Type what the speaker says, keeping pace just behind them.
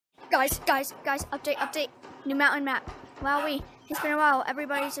Guys, update. New mountain map. Wowee, it's been a while.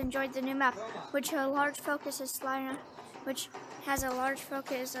 Everybody's enjoyed the new map, which has a large focus of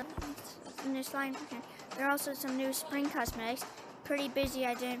new slime. Okay. There are also some new spring cosmetics. Pretty busy,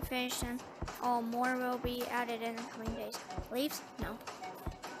 I didn't finish them. All more will be added in the coming days. Leaves? No.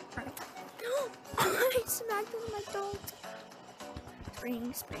 I smacked with my dog.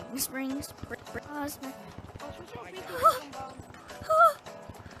 Spring.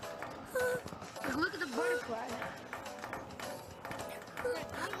 Look at the butterfly.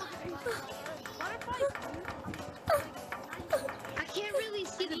 I can't really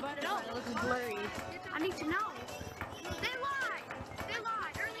see the butterfly. It looks blurry. I need to know. They lied.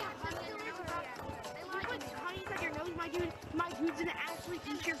 Earlier, they lied. You put honey inside your nose, my dude. My dude's gonna actually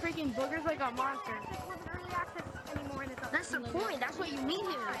eat your freaking boogers like a monster. That's the point. That's what you need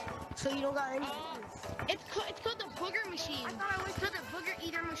here. So you don't got any. It's called the booger machine. I thought it was called the booger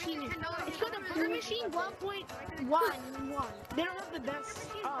eater machine. It's called the booger machine 1.11. They don't have the best.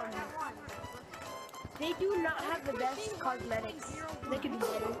 They do not have the best cosmetics. They could be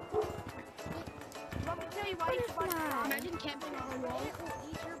better. Let me tell you why you should buy. Imagine camping on a wall.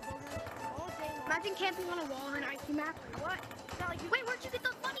 Imagine camping on a wall in an icy map. What? Wait, where'd you get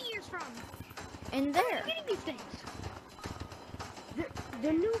those bunny ears from? In there. Where are you getting these things?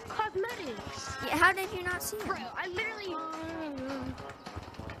 The new cosmetics. Yeah, how did you not see them? Bro, I literally.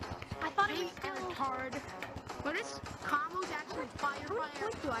 I thought it was still hard. But this combo's actually fire. What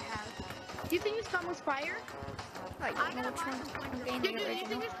point do I have? Do you think this combo's fire? I got no chance. Dude, do you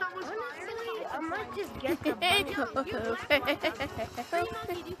think this combo's fire? I might just get the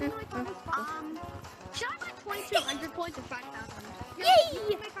Should I buy 2,200 points or 5,000? Yay!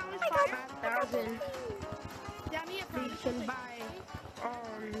 I got 5,000. Yeah, me You can buy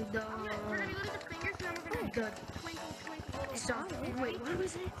the we're gonna go to the fingers and then we're gonna good stop. Wait, what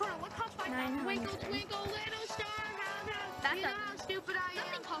was it? Hold on, what costs 5,000? Twinkle, twinkle, little star, how stupid I am.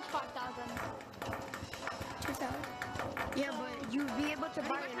 Nothing costs 5,000. 2,000. Yeah, but you'd be able to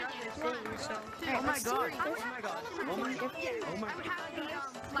buy another thing, so. Oh my god.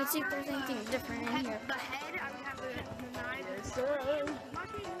 Let's Let's see if there's anything different in here. The head, I would have the knife.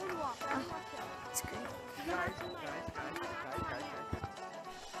 That's good.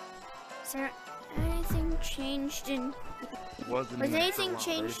 Is there anything changed in... Was anything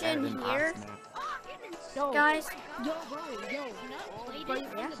changed in here? Guys? Yo, bro, yo. But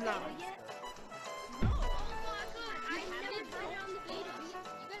yeah. No.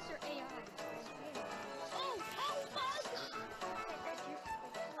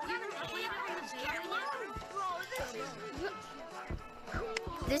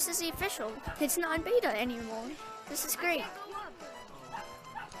 This is the official. It's not in beta anymore. This is great.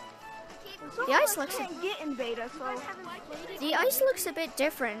 The ice looks a bit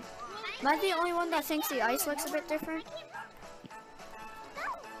different. Am I the only one that thinks the ice looks a bit different?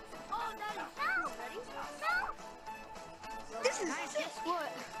 This is sick.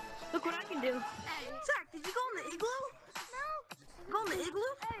 What? Look what I can do. Zach, did you go in the igloo? No. Go in the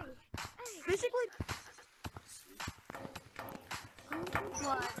igloo? Basically.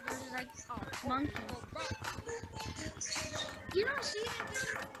 What? There's like monkeys. You don't see it?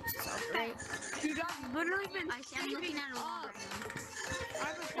 Great. You guys literally been. I'm looking at all of them.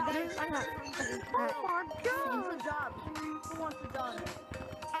 Oh my god! Who wants a dog?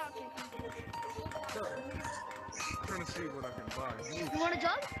 Trying to see what I can buy. You want a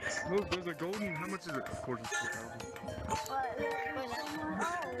job? Look, there's a golden. How much is it? Of course, it's 2,000.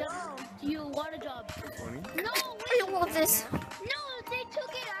 Do you want a job? 20? No, I love this. no, they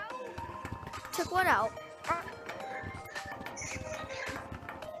took it out. Took what out?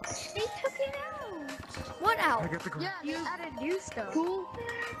 They took it out. What I out? got the golden. You added new stuff. Who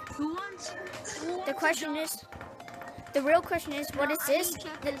wants The question is... The real question is, what is this?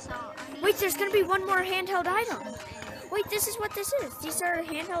 Check this out. Wait, there's gonna be one more handheld item. Wait, this is what this is. These are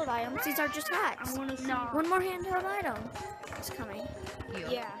handheld items. These are just hats. One more handheld item is coming.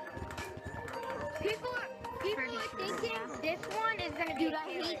 Yeah. People are thinking this one is gonna be. Dude, I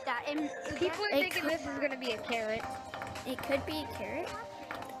hate that. And people are thinking this is gonna be a carrot. It could be a carrot.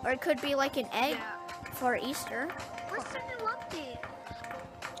 Or it could be like an egg for Easter. What's the new update?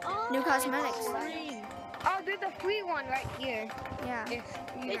 New cosmetics. Oh, there's a free one right here. Yeah. If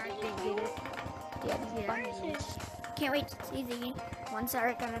you guys didn't get it. Yeah, these bunnies. Can't wait to see the ones that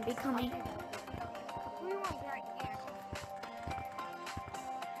are gonna be coming. Free one's right here.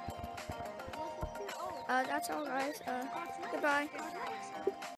 That's all, guys. Goodbye.